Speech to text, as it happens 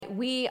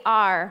we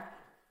are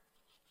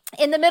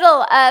in the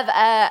middle of,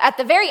 at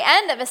the very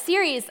end of a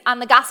series on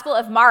the Gospel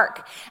of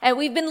Mark. And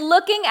we've been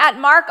looking at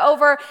Mark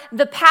over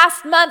the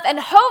past month, and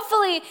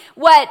hopefully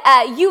what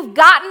you've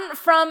gotten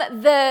from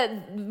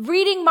the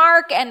reading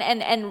Mark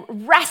and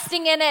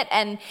resting in it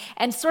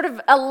and sort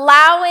of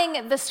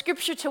allowing the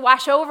scripture to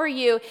wash over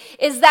you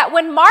is that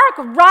when Mark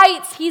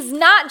writes, he's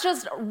not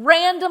just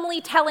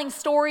randomly telling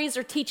stories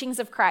or teachings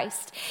of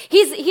Christ.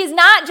 He's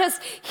not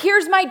just,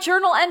 here's my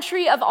journal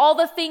entry of all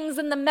the things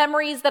and the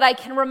memories that I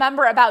can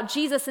remember about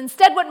Jesus.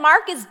 Instead, what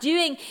Mark is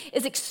doing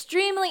is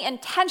extremely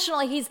intentional.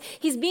 He's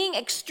being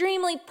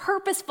extremely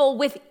purposeful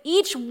with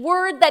each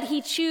word that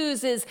he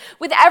chooses,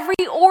 with every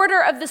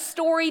order of the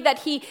story that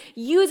he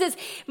uses.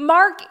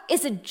 Mark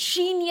is a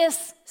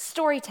genius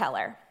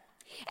storyteller.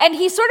 And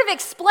he sort of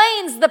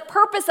explains the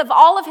purpose of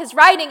all of his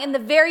writing in the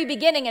very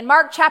beginning. In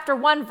Mark chapter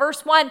 1,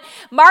 verse 1,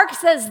 Mark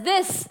says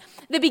this: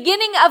 the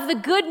beginning of the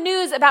good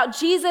news about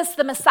Jesus,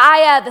 the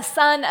Messiah, the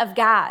Son of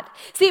God.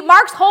 See,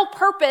 Mark's whole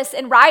purpose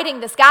in writing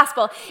this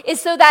gospel is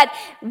so that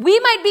we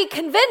might be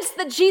convinced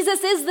that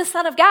Jesus is the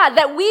Son of God,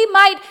 that we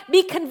might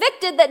be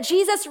convicted that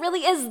Jesus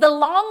really is the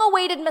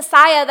long-awaited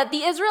Messiah that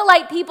the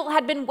Israelite people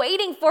had been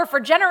waiting for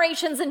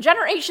generations and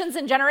generations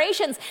and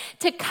generations,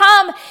 to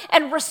come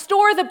and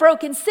restore the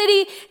broken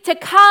city, to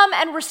come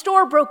and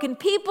restore broken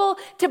people,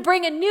 to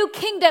bring a new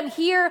kingdom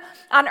here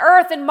on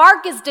earth. And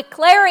Mark is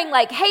declaring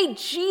like, hey,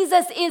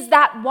 Jesus is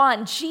that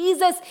one.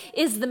 Jesus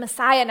is the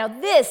Messiah. Now,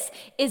 this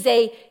is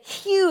a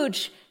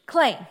huge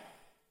claim.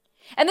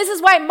 And this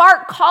is why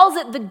Mark calls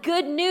it the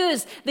good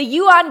news, the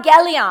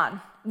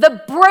euangelion,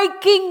 the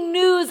breaking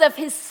news of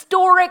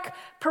historic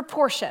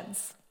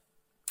proportions.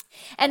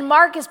 And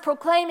Mark is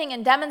proclaiming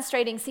and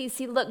demonstrating,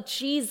 see, look,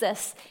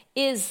 Jesus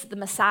is the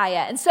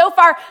Messiah. And so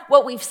far,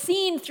 what we've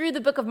seen through the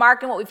book of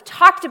Mark and what we've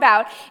talked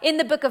about in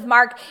the book of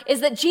Mark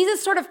is that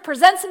Jesus sort of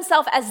presents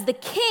himself as the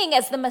king,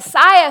 as the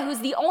Messiah, who's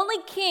the only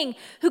king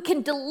who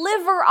can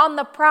deliver on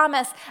the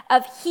promise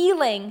of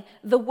healing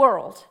the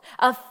world,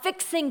 of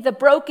fixing the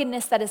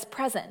brokenness that is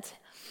present.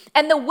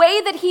 And the way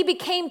that he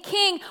became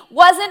king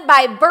wasn't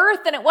by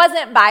birth, and it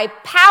wasn't by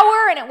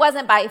power, and it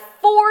wasn't by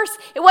force,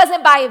 it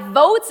wasn't by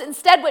votes.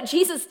 Instead, what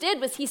Jesus did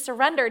was he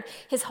surrendered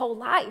his whole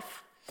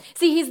life.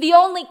 See, he's the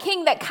only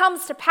king that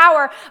comes to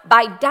power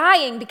by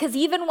dying, because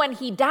even when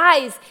he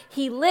dies,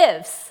 he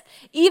lives.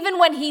 Even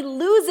when he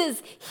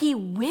loses, he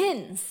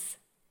wins.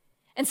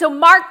 And so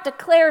Mark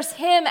declares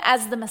him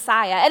as the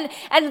Messiah.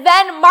 And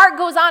then Mark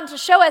goes on to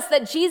show us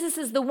that Jesus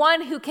is the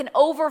one who can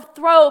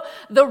overthrow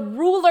the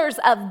rulers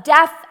of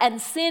death and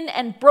sin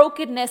and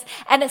brokenness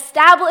and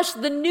establish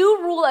the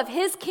new rule of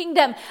his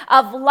kingdom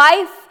of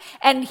life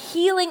and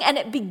healing. And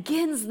it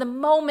begins the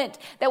moment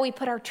that we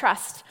put our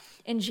trust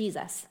in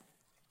Jesus.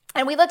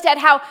 And we looked at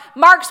how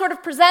Mark sort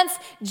of presents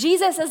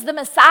Jesus as the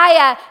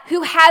Messiah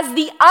who has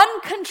the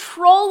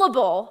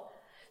uncontrollable,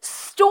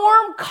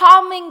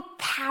 storm-calming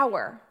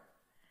power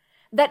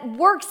that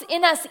works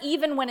in us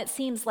even when it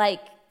seems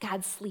like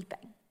God's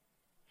sleeping.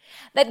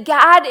 That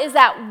God is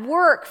at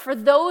work for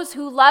those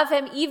who love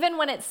him even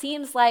when it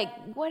seems like,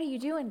 what are you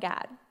doing,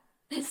 God?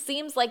 It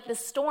seems like the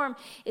storm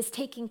is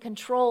taking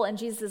control, and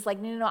Jesus is like,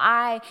 no,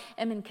 I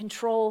am in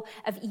control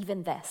of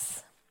even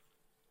this.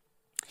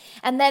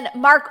 And then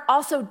Mark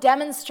also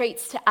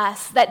demonstrates to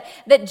us that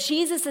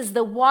Jesus is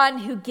the one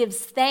who gives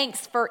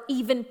thanks for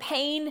even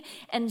pain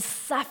and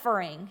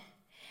suffering,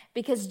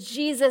 because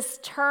Jesus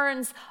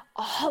turns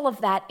all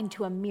of that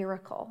into a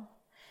miracle.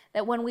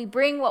 That when we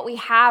bring what we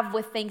have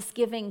with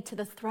thanksgiving to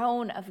the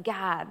throne of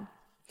God,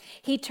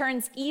 he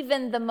turns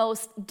even the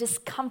most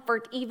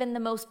discomfort, even the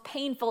most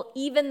painful,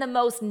 even the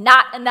most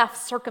not enough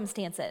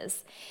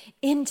circumstances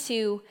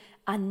into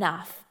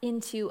enough,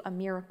 into a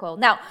miracle.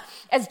 Now,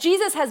 as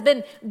Jesus has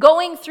been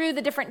going through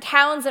the different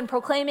towns and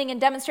proclaiming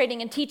and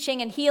demonstrating and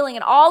teaching and healing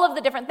and all of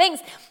the different things,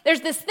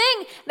 there's this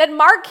thing that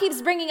Mark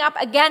keeps bringing up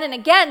again and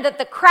again, that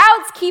the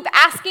crowds keep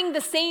asking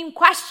the same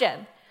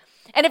question.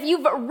 And if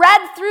you've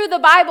read through the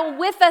Bible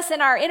with us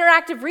in our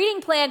interactive reading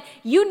plan,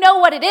 you know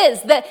what it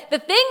is. The thing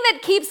that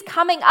keeps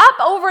coming up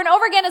over and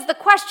over again is the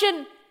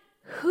question,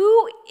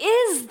 who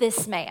is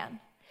this man?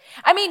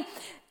 I mean,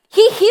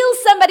 he heals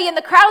somebody and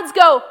the crowds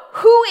go,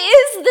 who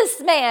is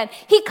this man?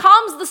 He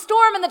calms the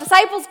storm and the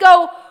disciples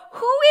go,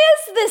 who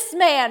is this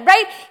man,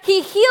 right?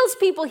 He heals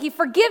people, he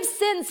forgives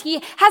sins,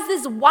 he has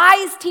this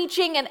wise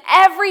teaching, and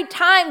every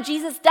time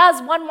Jesus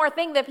does one more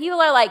thing, that people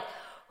are like,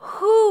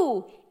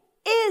 who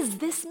is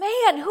this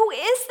man? Who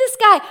is this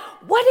guy?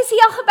 What is he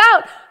all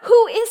about?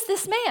 Who is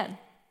this man?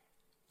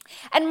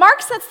 And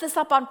Mark sets this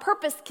up on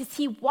purpose because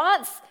he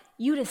wants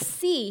you to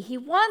see, he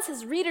wants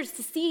his readers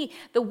to see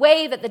the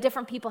way that the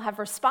different people have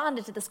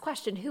responded to this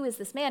question, who is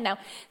this man? Now,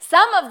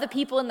 some of the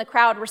people in the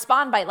crowd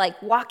respond by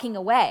like walking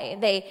away.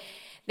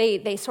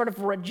 They sort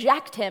of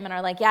reject him and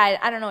are like, yeah,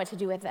 I don't know what to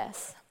do with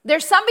this.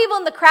 There's some people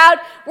in the crowd,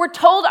 we're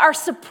told, are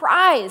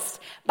surprised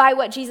by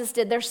what Jesus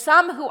did. There's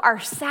some who are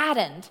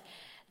saddened.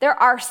 There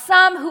are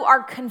some who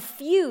are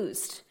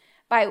confused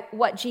by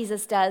what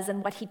Jesus does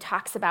and what he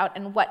talks about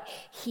and what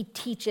he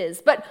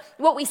teaches. But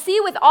what we see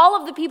with all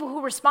of the people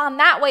who respond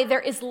that way, there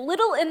is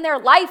little in their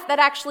life that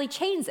actually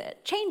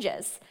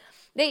changes.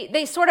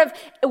 They sort of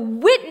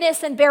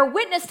witness and bear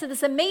witness to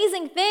this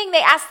amazing thing.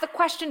 They ask the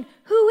question,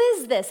 who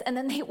is this? And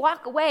then they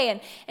walk away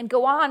and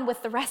go on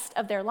with the rest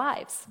of their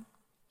lives.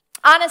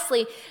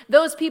 Honestly,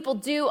 those people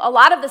do a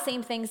lot of the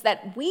same things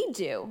that we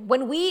do.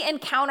 When we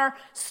encounter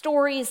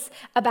stories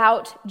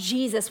about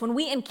Jesus, when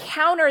we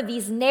encounter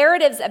these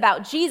narratives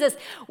about Jesus,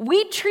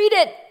 we treat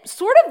it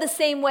sort of the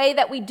same way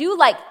that we do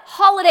like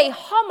holiday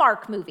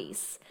Hallmark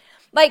movies.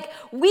 Like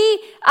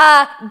we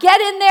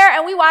get in there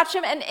and we watch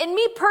them. And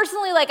me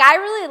personally, like I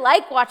really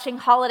like watching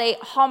holiday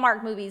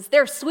Hallmark movies.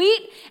 They're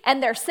sweet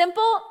and they're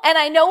simple. And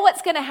I know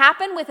what's going to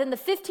happen within the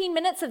 15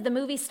 minutes of the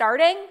movie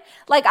starting.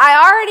 Like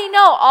I already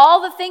know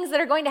all the things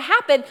that are going to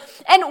happen.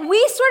 And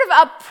we sort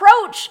of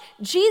approach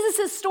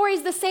Jesus'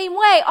 stories the same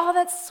way. Oh,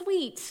 that's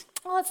sweet.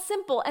 Oh, it's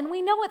simple. And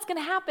we know what's going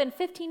to happen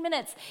 15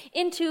 minutes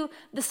into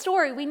the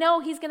story. We know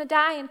he's going to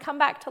die and come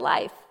back to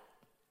life.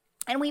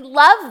 And we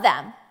love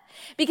them.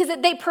 Because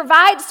they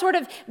provide sort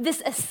of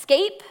this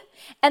escape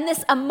and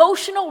this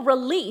emotional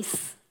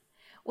release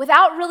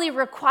without really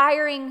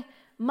requiring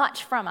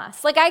much from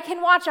us. Like I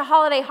can watch a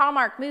holiday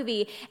Hallmark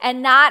movie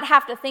and not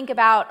have to think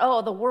about,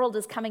 oh, the world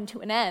is coming to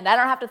an end. I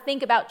don't have to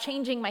think about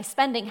changing my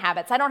spending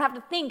habits. I don't have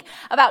to think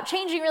about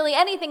changing really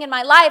anything in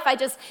my life. I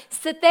just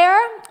sit there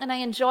and I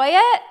enjoy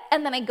it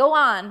and then I go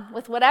on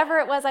with whatever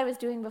it was I was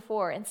doing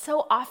before. And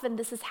so often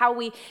this is how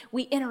we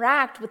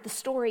interact with the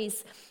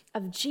stories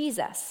of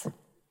Jesus.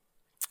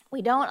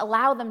 We don't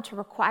allow them to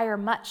require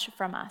much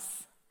from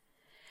us.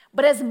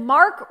 But as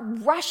Mark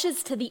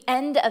rushes to the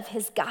end of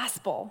his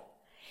gospel,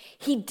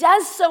 he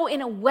does so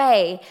in a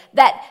way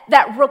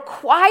that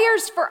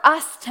requires for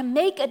us to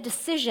make a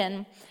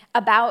decision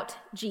about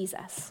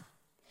Jesus.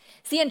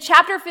 See, in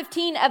chapter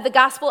 15 of the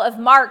Gospel of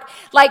Mark,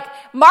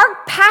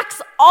 Mark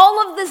packs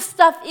all of this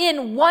stuff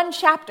in one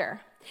chapter.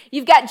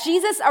 You've got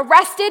Jesus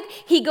arrested,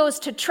 he goes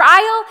to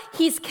trial,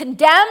 he's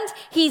condemned,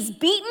 he's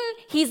beaten,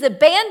 he's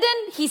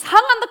abandoned, he's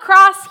hung on the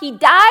cross, he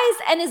dies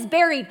and is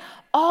buried,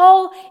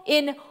 all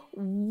in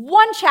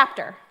one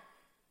chapter.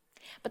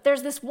 But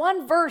there's this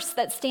one verse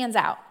that stands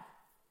out.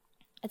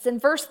 It's in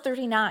verse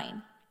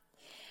 39,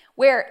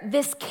 where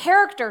this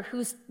character,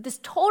 who's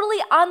this totally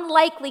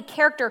unlikely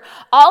character,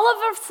 all of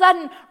a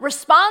sudden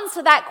responds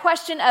to that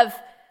question of,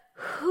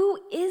 who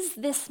is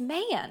this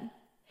man?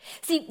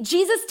 See,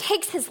 Jesus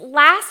takes his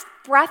last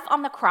breath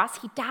on the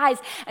cross, he dies,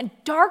 and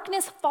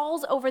darkness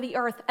falls over the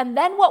earth. And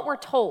then what we're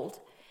told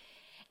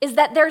is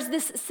that there's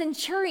this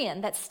centurion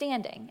that's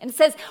standing. And it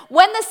says,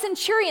 when the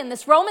centurion,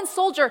 this Roman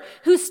soldier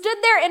who stood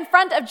there in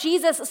front of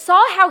Jesus,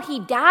 saw how he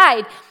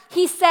died,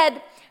 he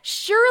said,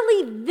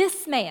 surely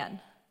this man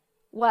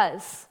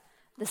was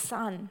the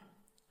Son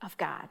of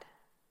God.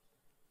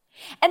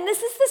 And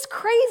this is this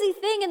crazy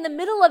thing in the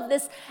middle of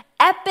this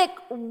epic,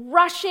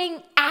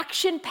 rushing,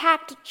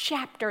 action-packed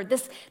chapter,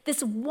 this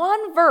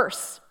one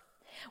verse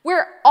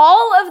where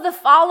all of the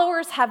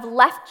followers have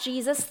left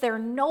Jesus, they're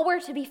nowhere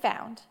to be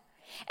found.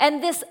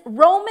 And this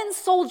Roman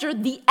soldier,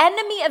 the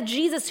enemy of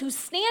Jesus, who's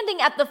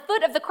standing at the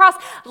foot of the cross,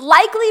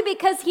 likely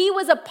because he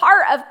was a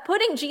part of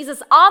putting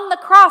Jesus on the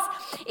cross,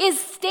 is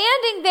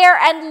standing there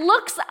and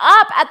looks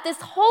up at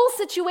this whole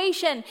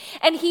situation,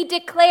 and he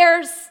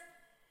declares,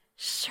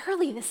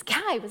 surely this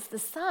guy was the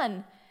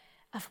Son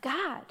of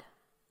God.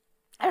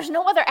 There's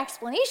no other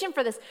explanation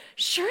for this.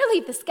 Surely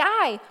this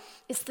guy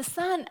is the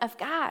Son of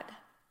God.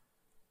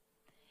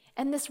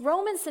 And this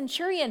Roman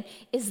centurion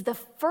is the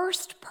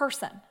first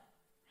person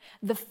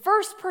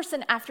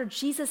after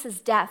Jesus'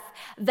 death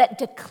that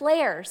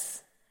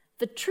declares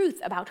the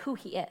truth about who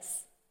he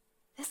is.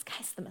 This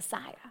guy's the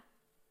Messiah.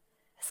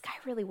 This guy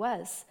really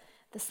was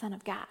the Son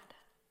of God.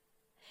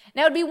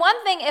 Now, it'd be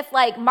one thing if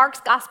Mark's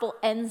gospel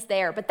ends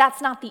there, but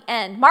that's not the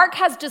end. Mark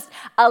has just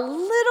a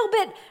little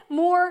bit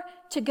more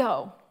to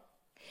go.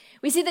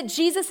 We see that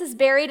Jesus is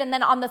buried, and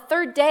then on the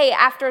third day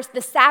after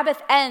the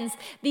Sabbath ends,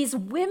 these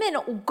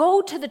women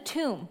go to the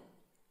tomb.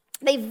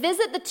 They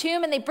visit the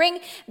tomb and they bring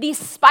these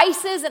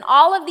spices and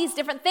all of these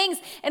different things.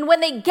 And when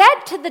they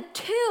get to the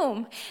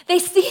tomb, they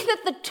see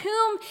that the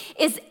tomb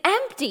is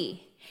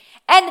empty.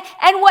 And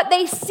what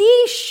they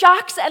see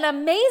shocks and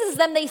amazes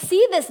them. They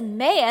see this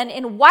man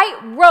in white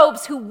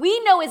robes who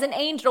we know is an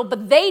angel,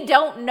 but they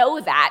don't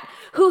know that,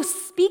 who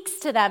speaks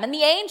to them. And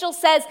the angel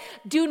says,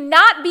 "Do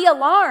not be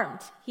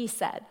alarmed," he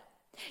said.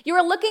 "You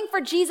are looking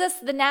for Jesus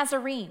the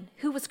Nazarene,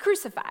 who was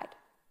crucified.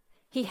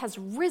 He has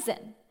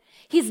risen.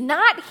 He's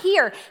not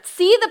here.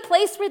 See the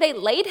place where they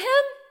laid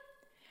him?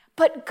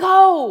 But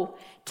go,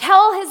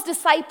 tell his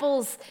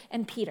disciples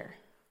and Peter.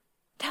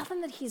 Tell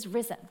them that he's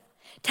risen.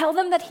 Tell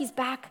them that he's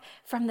back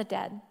from the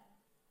dead."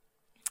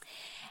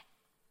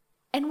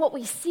 And what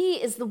we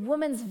see is the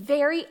woman's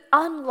very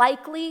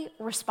unlikely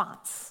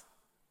response.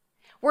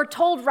 We're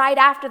told right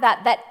after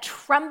that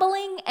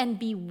trembling and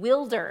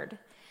bewildered,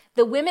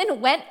 the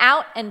women went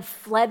out and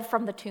fled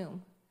from the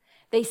tomb.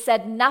 They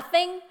said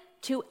nothing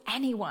to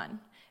anyone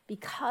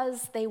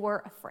because they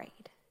were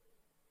afraid.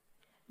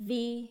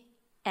 the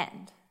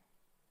end.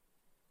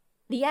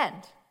 The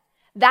end.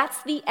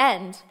 That's the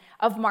end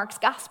of Mark's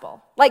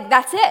gospel. Like,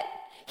 that's it.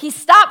 He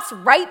stops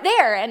right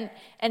there,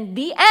 and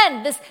the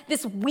end,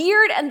 this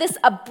weird and this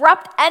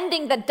abrupt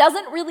ending that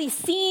doesn't really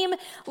seem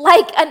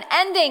like an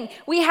ending.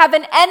 We have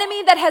an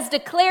enemy that has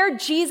declared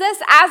Jesus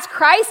as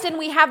Christ, and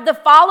we have the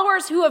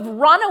followers who have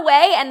run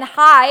away and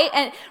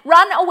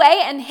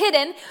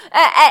hidden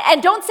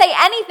and don't say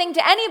anything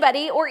to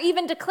anybody or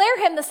even declare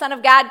him the Son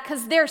of God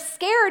because they're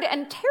scared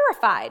and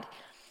terrified.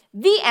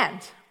 The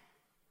end.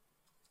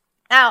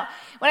 Now,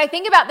 when I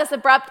think about this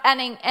abrupt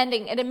ending,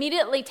 it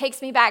immediately takes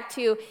me back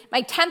to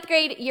my 10th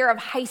grade year of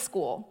high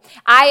school.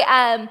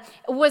 I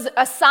was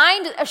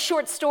assigned a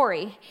short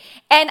story,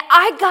 and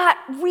I got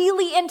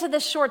really into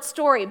this short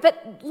story.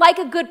 But like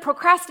a good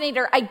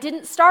procrastinator, I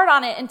didn't start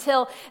on it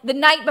until the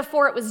night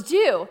before it was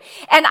due.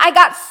 And I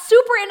got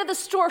super into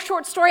the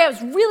short story. I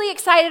was really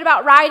excited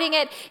about writing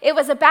it. It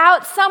was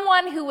about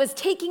someone who was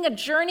taking a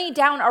journey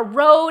down a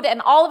road,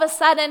 and all of a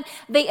sudden,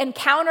 they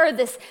encounter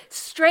this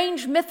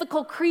strange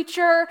mythical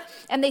creature,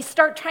 and they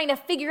start trying to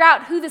figure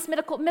out who this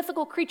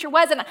mythical creature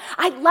was. And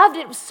I loved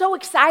it. It was so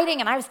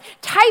exciting. And I was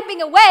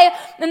typing away.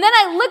 And then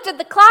I looked at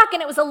the clock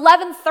and it was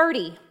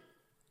 11:30.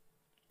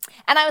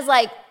 And I was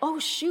like, oh,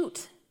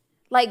 shoot.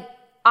 Like,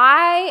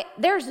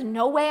 there's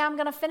no way I'm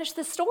going to finish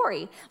this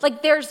story.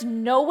 Like, there's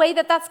no way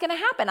that that's going to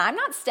happen. I'm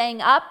not staying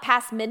up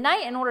past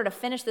midnight in order to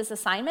finish this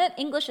assignment.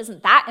 English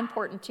isn't that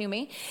important to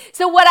me.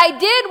 So what I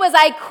did was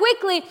I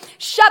quickly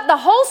shut the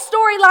whole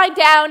storyline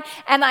down,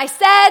 and I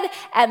said,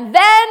 and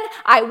then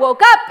I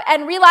woke up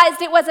and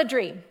realized it was a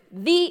dream.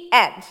 The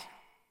end.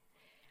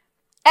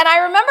 And I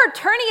remember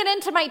turning it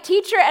into my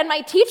teacher, and my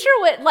teacher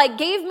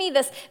gave me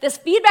this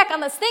feedback on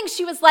this thing.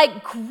 She was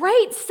like,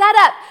 great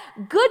setup,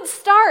 good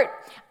start.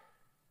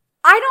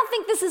 I don't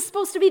think this is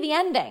supposed to be the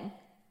ending.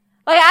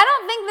 Like, I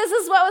don't think this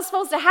is what was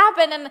supposed to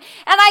happen. And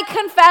I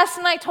confessed,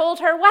 and I told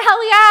her,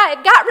 well, yeah,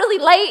 it got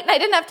really late, and I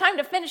didn't have time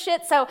to finish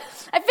it, so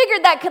I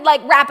figured that could,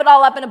 wrap it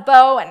all up in a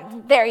bow,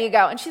 and there you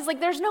go. And she's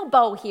like, there's no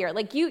bow here.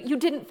 Like, you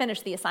didn't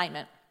finish the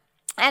assignment.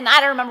 And I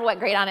don't remember what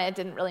grade on it. It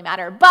didn't really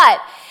matter.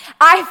 But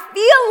I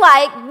feel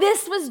like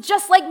this was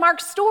just like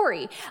Mark's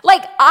story.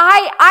 Like,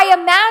 I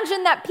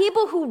imagine that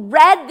people who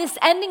read this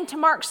ending to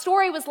Mark's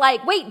story was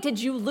like, wait, did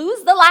you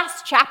lose the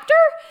last chapter?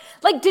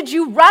 Like, did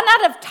you run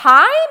out of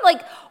time?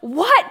 Like,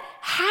 what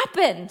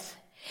happened?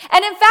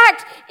 And in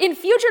fact, in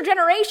future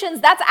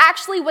generations, that's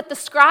actually what the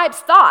scribes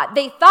thought.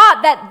 They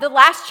thought that the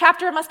last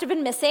chapter must have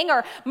been missing,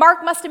 or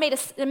Mark must have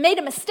made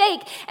a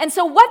mistake. And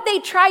so what they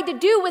tried to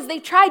do was they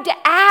tried to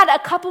add a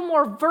couple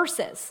more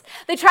verses.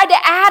 They tried to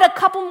add a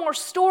couple more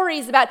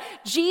stories about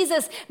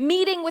Jesus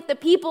meeting with the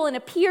people and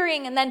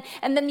appearing, and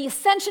then the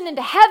ascension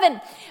into heaven.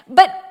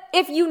 But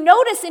if you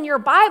notice in your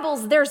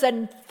Bibles, there's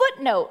a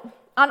footnote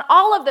on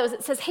all of those.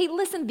 It says, hey,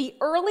 listen, the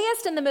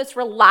earliest and the most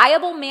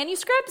reliable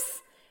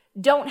manuscripts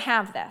don't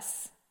have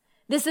this.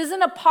 This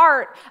isn't a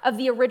part of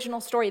the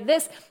original story.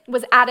 This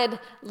was added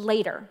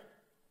later.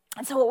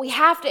 And so what we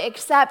have to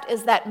accept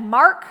is that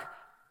Mark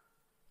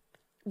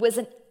was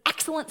an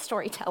excellent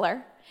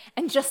storyteller,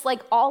 and just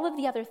like all of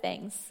the other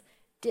things,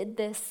 did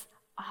this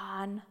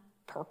on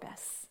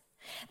purpose.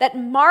 That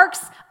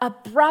Mark's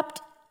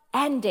abrupt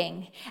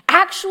ending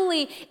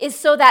actually is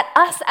so that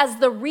us as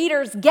the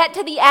readers get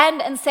to the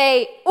end and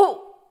say,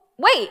 oh,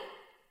 wait,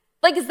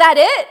 like, is that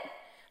it?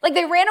 Like,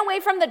 they ran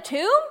away from the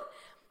tomb?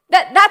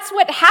 That's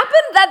what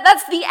happened?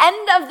 That's the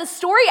end of the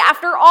story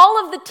after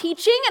all of the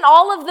teaching and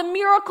all of the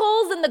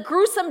miracles and the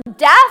gruesome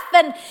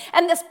death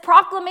and this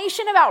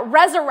proclamation about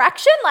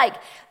resurrection? Like,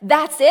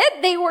 that's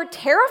it? They were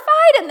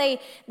terrified and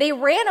they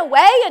ran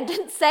away and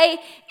didn't say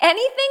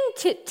anything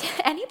to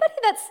anybody?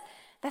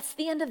 That's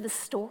the end of the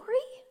story?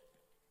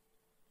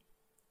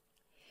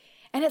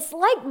 And it's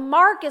like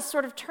Mark is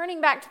sort of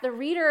turning back to the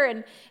reader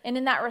and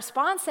in that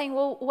response saying,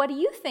 well, what do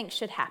you think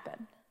should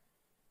happen?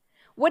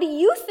 What do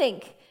you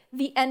think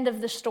the end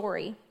of the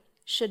story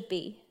should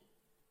be?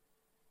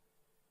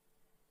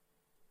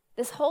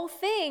 This whole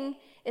thing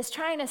is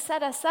trying to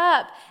set us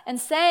up and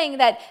saying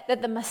that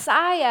the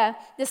Messiah,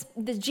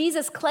 the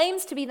Jesus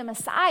claims to be the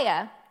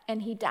Messiah,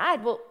 and he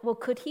died. Well,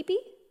 could he be?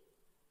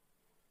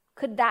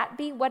 Could that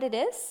be what it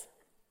is?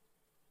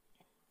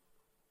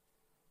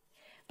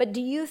 But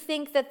do you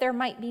think that there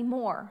might be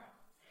more?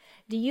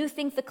 Do you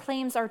think the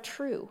claims are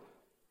true?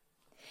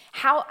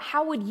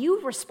 How would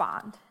you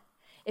respond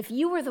if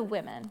you were the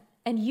women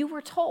and you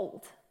were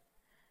told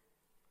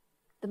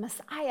the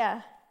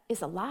Messiah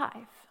is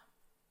alive?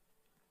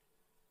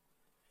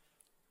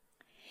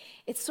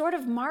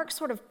 Mark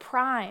sort of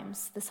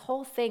primes this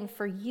whole thing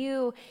for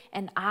you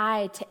and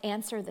I to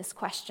answer this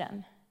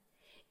question.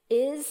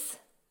 Is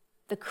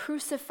the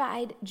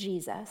crucified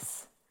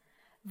Jesus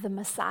the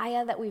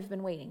Messiah that we've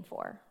been waiting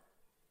for?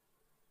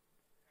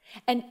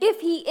 And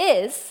if he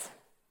is,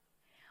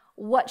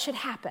 what should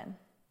happen?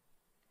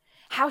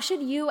 How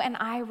should you and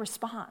I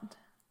respond?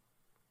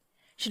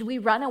 Should we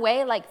run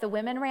away like the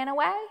women ran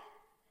away,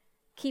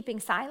 keeping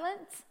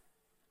silent?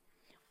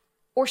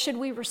 Or should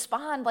we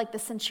respond like the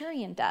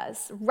centurion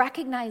does,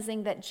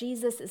 recognizing that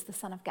Jesus is the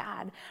Son of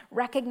God,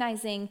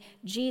 recognizing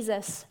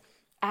Jesus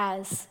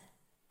as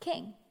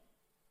King?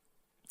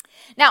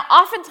 Now,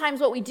 oftentimes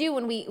what we do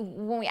when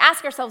we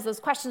ask ourselves those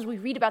questions, we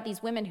read about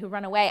these women who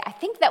run away. I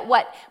think that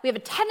what we have a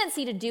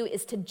tendency to do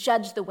is to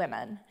judge the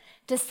women,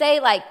 to say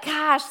like,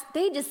 gosh,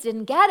 they just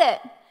didn't get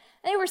it.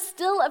 They were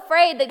still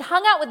afraid. They'd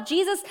hung out with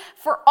Jesus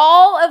for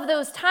all of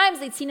those times.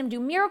 They'd seen him do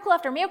miracle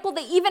after miracle.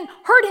 They even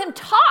heard him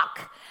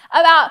talk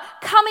about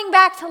coming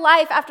back to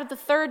life after the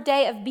third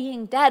day of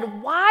being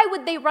dead. Why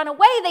would they run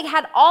away? They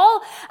had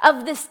all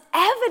of this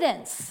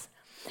evidence.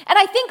 And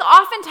I think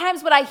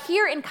oftentimes what I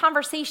hear in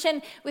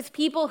conversation with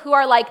people who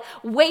are like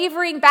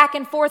wavering back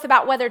and forth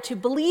about whether to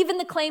believe in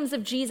the claims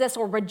of Jesus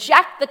or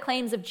reject the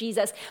claims of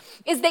Jesus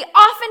is they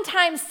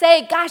oftentimes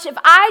say, gosh,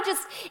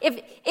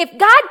 if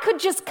God could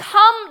just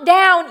come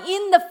down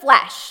in the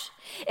flesh,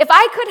 if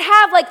I could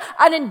have like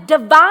a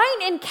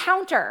divine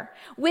encounter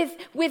with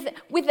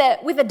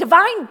a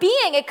divine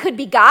being, it could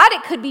be God,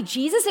 it could be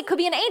Jesus, it could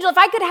be an angel. If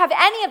I could have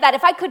any of that,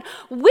 if I could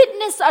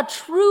witness a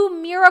true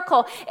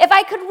miracle, if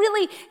I could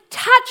really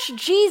touch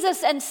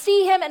Jesus and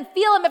see him and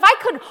feel him, if I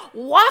could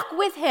walk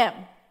with him,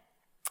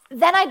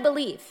 then I'd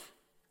believe.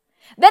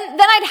 Then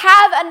I'd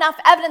have enough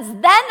evidence.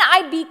 Then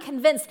I'd be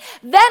convinced.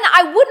 Then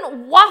I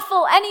wouldn't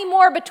waffle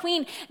anymore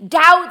between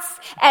doubts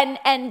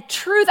and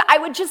truth. I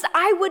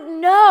would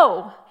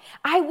know.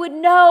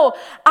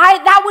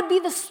 That would be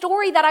the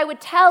story that I would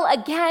tell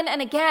again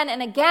and again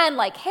and again.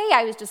 Like, hey,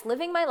 I was just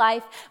living my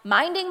life,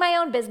 minding my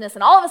own business,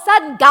 and all of a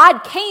sudden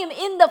God came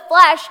in the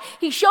flesh.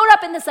 He showed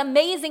up in this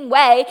amazing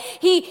way.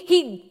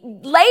 He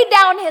laid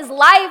down his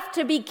life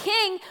to be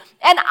king,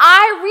 and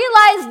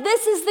I realized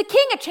this is the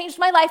king. It changed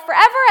my life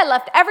forever. I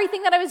left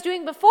everything that I was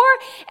doing before,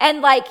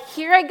 and like,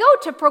 here I go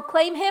to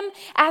proclaim him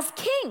as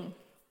king.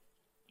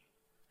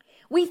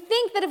 We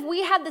think that if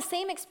we had the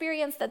same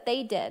experience that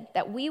they did,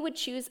 that we would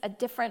choose a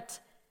different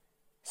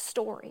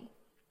story.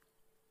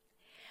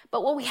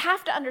 But what we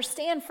have to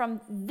understand from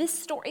this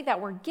story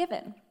that we're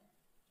given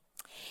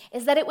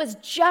is that it was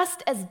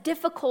just as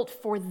difficult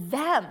for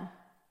them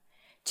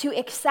to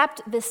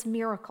accept this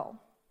miracle.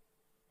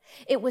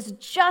 It was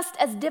just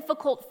as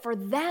difficult for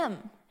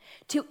them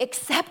to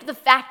accept the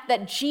fact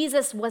that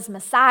Jesus was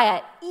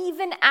Messiah,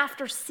 even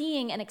after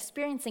seeing and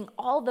experiencing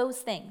all those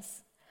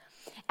things,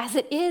 as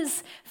it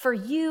is for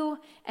you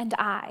and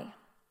I.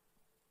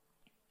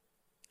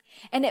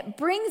 And it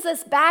brings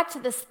us back to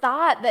this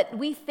thought that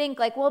we think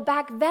like, well,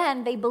 back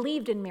then they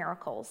believed in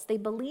miracles. They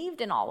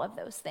believed in all of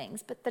those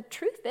things. But the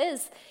truth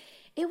is,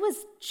 it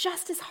was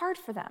just as hard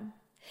for them.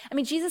 I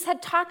mean, Jesus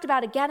had talked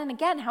about again and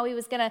again how he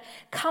was going to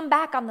come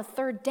back on the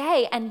third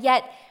day, and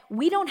yet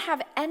we don't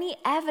have any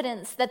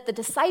evidence that the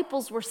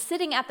disciples were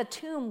sitting at the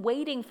tomb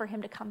waiting for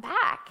him to come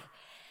back.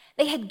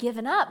 They had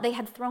given up. They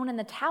had thrown in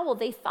the towel.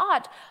 They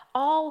thought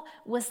all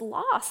was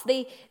lost.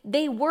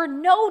 They were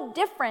no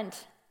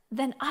different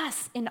than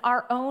us in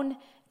our own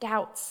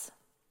doubts.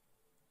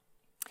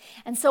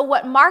 And so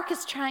what Mark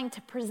is trying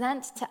to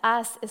present to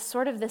us is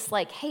sort of this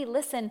like, hey,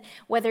 listen,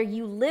 whether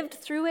you lived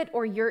through it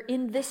or you're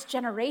in this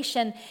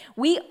generation,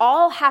 we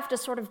all have to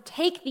sort of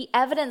take the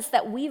evidence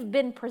that we've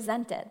been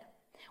presented.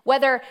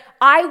 Whether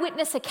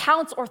eyewitness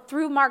accounts or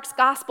through Mark's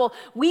gospel,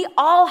 we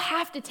all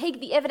have to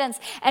take the evidence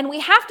and we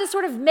have to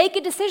sort of make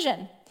a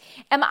decision.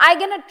 Am I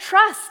going to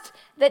trust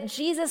that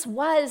Jesus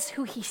was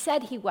who he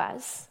said he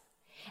was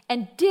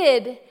and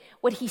did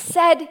what he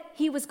said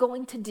he was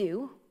going to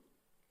do?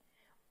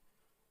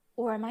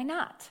 Or am I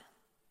not?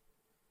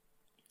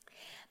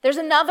 There's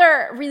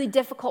another really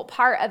difficult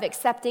part of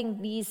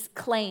accepting these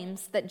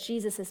claims that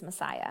Jesus is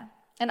Messiah.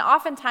 And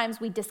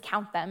oftentimes we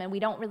discount them and we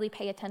don't really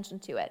pay attention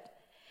to it.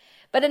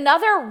 But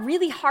another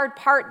really hard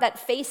part that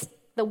faced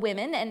the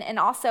women and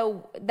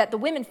also that the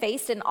women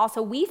faced and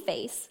also we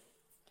face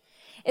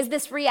is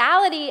this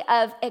reality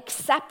of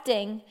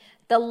accepting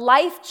the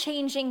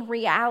life-changing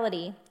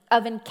reality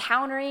of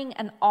encountering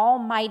an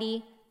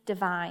almighty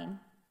divine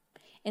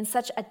in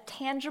such a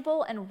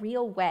tangible and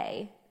real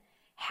way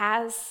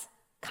has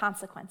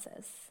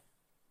consequences.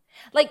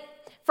 Like,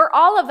 for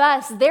all of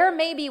us, there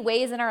may be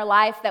ways in our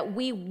life that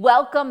we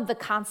welcome the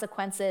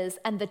consequences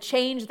and the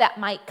change that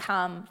might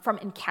come from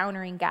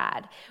encountering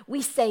God.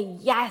 We say,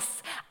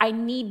 yes, I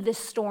need this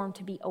storm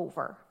to be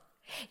over.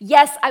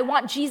 Yes, I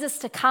want Jesus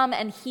to come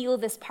and heal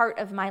this part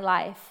of my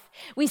life.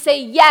 We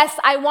say, yes,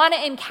 I want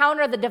to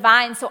encounter the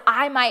divine so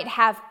I might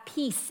have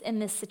peace in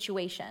this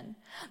situation.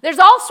 There's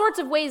all sorts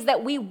of ways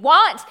that we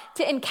want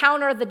to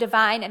encounter the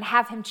divine and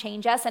have him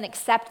change us and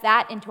accept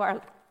that into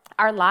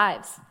our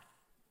lives.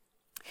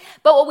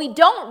 But what we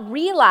don't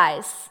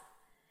realize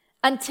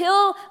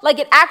until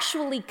it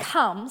actually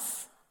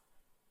comes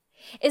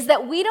is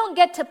that we don't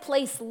get to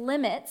place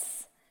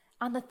limits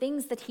on the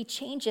things that he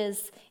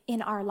changes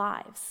in our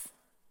lives.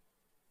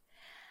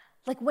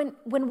 Like when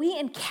we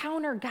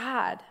encounter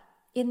God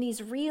in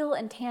these real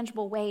and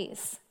tangible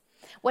ways,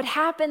 what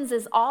happens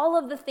is all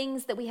of the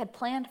things that we had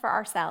planned for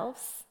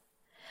ourselves,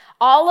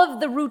 all of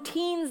the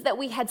routines that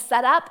we had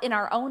set up in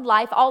our own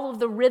life, all of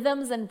the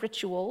rhythms and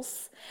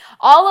rituals,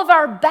 all of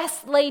our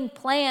best laid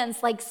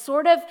plans, like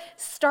sort of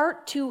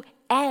start to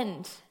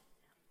end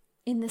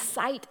in the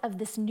sight of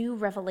this new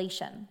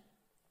revelation.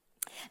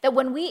 That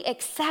when we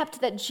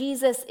accept that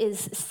Jesus is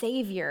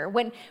Savior,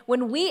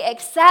 when we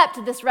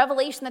accept this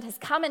revelation that has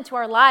come into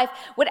our life,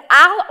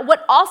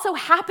 what also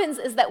happens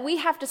is that we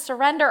have to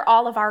surrender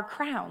all of our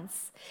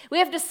crowns. We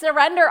have to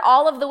surrender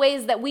all of the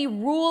ways that we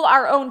rule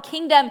our own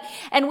kingdom,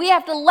 and we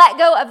have to let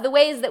go of the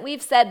ways that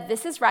we've said,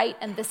 this is right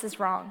and this is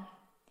wrong.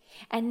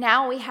 And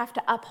now we have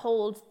to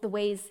uphold the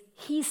ways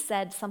he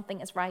said something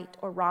is right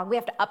or wrong. We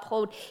have to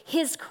uphold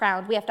his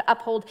crown. We have to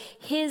uphold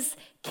his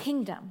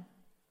kingdom.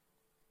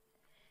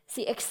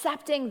 See,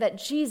 accepting that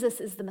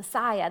Jesus is the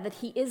Messiah, that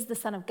he is the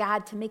Son of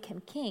God, to make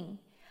him king,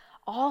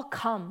 all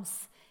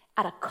comes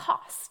at a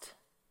cost.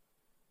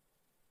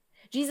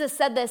 Jesus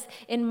said this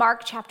in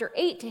Mark chapter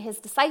 8 to his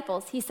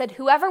disciples. He said,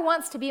 whoever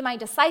wants to be my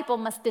disciple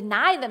must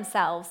deny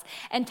themselves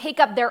and take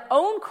up their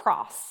own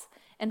cross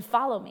and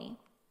follow me.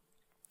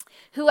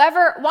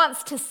 Whoever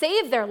wants to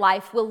save their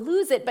life will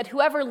lose it, but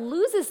whoever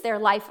loses their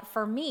life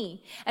for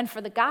me and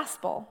for the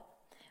gospel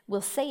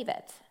will save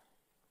it.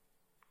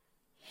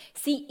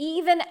 See,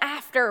 even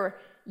after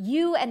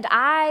you and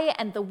I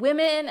and the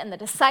women and the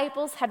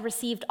disciples had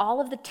received all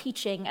of the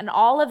teaching and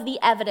all of the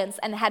evidence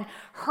and had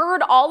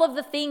heard all of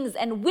the things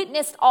and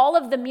witnessed all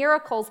of the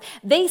miracles,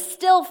 they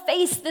still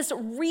faced this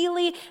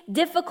really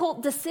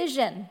difficult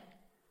decision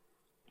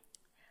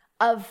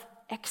of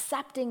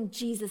accepting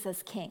Jesus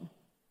as king.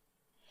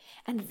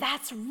 And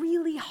that's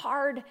really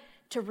hard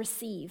to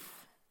receive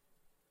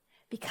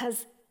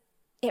because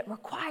it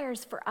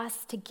requires for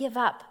us to give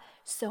up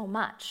so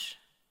much.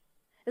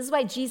 This is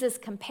why Jesus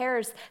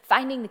compares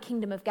finding the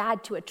kingdom of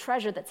God to a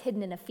treasure that's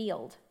hidden in a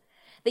field,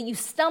 that you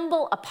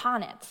stumble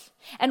upon it.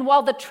 And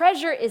while the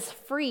treasure is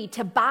free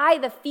to buy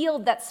the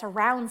field that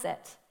surrounds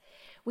it,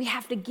 we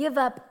have to give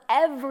up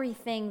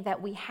everything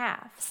that we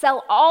have,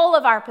 sell all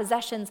of our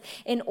possessions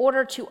in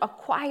order to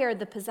acquire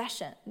the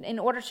possession, in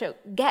order to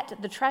get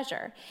the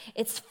treasure.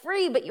 It's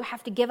free, but you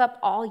have to give up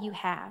all you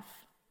have.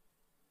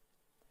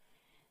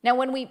 Now,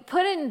 when we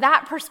put in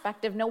that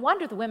perspective, no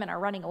wonder the women are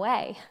running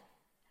away.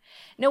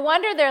 No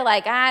wonder they're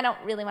like, I don't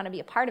really want to be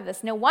a part of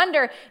this. No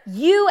wonder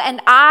you and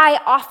I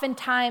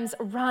oftentimes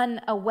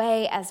run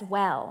away as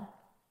well.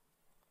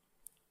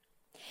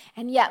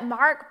 And yet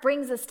Mark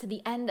brings us to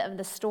the end of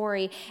the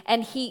story,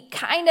 and he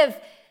kind of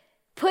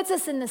puts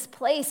us in this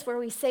place where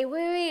we say,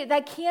 wait,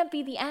 that can't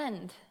be the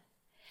end.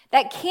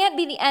 That can't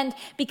be the end,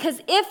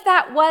 because if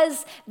that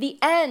was the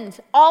end,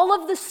 all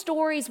of the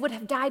stories would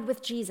have died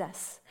with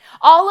Jesus.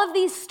 All of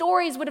these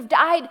stories would have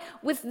died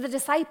with the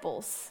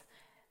disciples.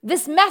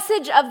 This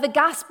message of the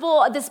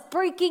gospel, this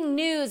breaking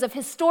news of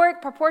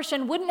historic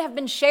proportion wouldn't have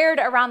been shared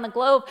around the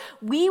globe.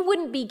 We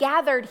wouldn't be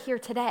gathered here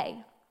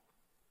today.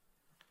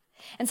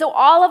 And so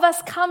all of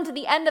us come to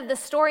the end of this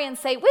story and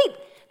say, wait,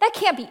 that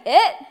can't be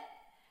it.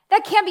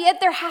 That can't be it.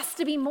 There has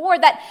to be more.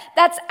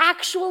 That's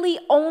actually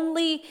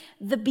only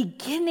the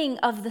beginning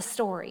of the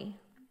story.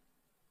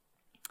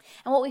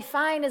 And what we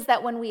find is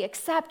that when we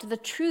accept the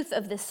truth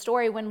of this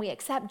story, when we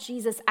accept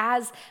Jesus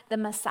as the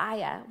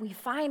Messiah, we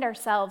find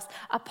ourselves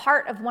a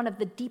part of one of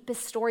the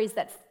deepest stories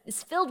that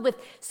is filled with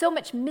so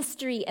much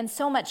mystery and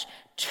so much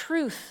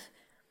truth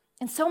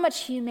and so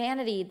much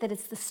humanity that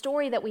it's the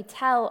story that we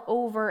tell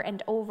over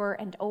and over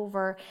and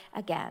over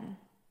again.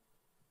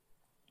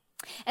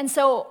 And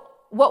so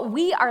what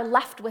we are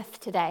left with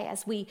today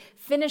as we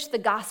finish the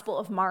Gospel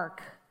of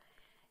Mark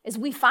is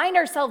we find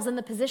ourselves in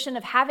the position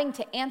of having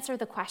to answer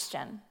the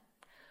question,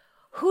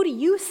 who do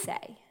you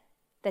say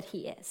that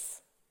he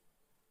is?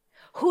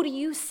 Who do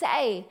you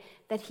say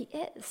that he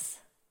is?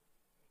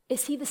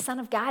 Is he the Son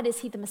of God?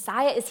 Is he the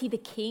Messiah? Is he the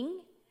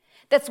King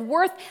that's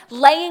worth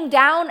laying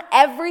down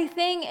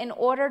everything in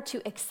order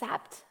to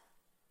accept?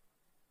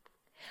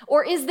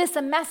 Or is this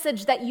a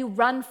message that you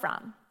run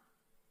from,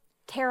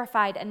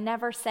 terrified and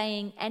never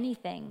saying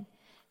anything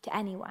to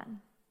anyone?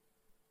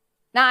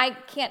 Now, I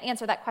can't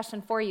answer that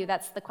question for you.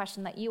 That's the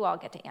question that you all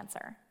get to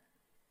answer.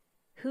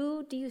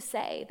 Who do you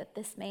say that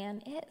this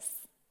man is?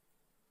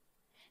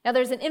 Now,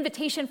 there's an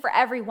invitation for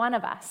every one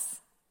of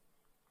us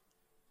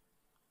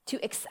to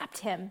accept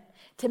him,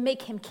 to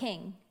make him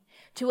king,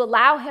 to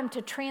allow him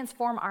to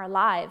transform our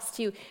lives,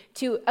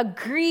 to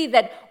agree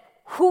that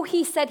who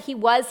he said he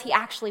was, he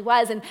actually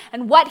was,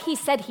 and what he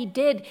said he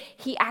did,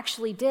 he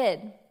actually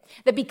did.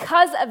 That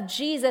because of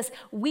Jesus,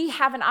 we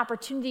have an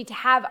opportunity to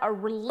have a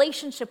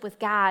relationship with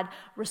God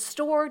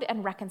restored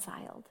and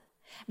reconciled.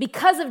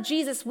 Because of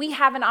Jesus, we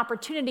have an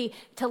opportunity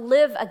to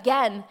live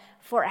again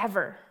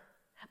forever,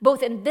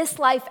 both in this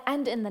life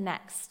and in the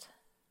next.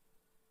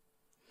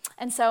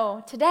 And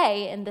so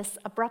today, in this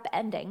abrupt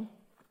ending,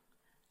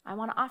 I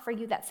want to offer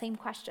you that same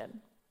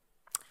question.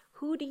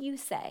 Who do you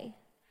say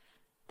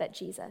that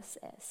Jesus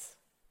is?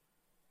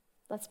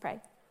 Let's pray.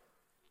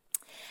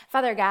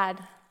 Father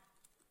God,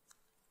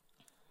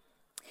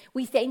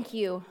 we thank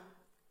you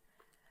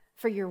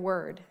for your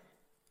word.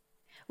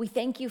 We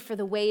thank you for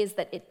the ways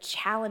that it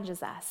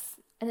challenges us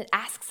And it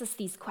asks us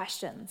these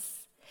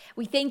questions.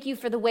 We thank you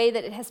for the way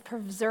that it has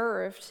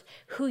preserved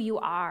who you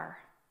are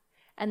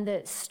and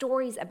the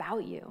stories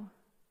about you.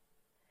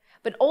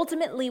 But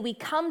ultimately, we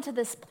come to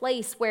this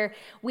place where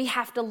we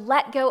have to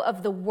let go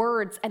of the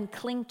words and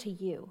cling to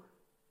you.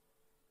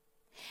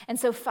 And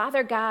so,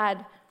 Father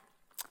God,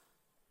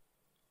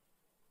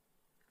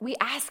 we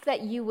ask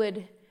that you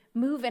would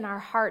move in our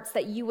hearts,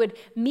 that you would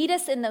meet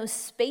us in those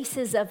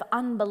spaces of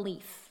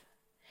unbelief,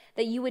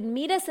 that you would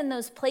meet us in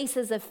those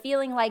places of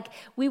feeling like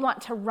we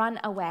want to run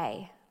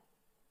away.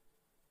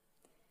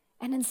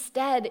 And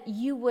instead,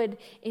 you would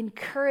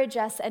encourage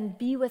us and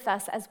be with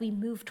us as we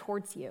move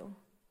towards you,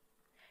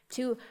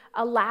 to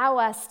allow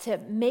us to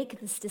make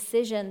this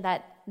decision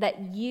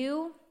that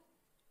you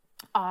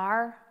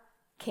are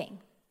King.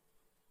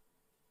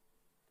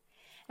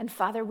 And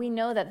Father, we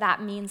know that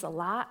that means a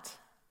lot,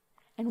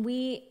 and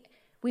we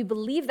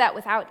believe that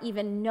without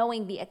even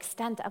knowing the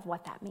extent of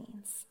what that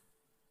means.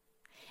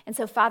 And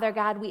so, Father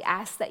God, we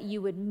ask that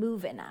you would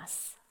move in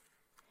us.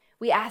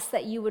 We ask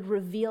that you would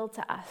reveal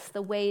to us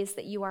the ways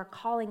that you are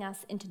calling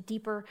us into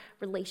deeper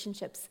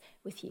relationships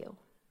with you.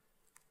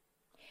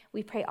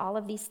 We pray all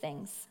of these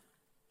things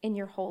in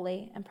your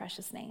holy and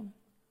precious name.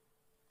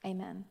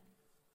 Amen.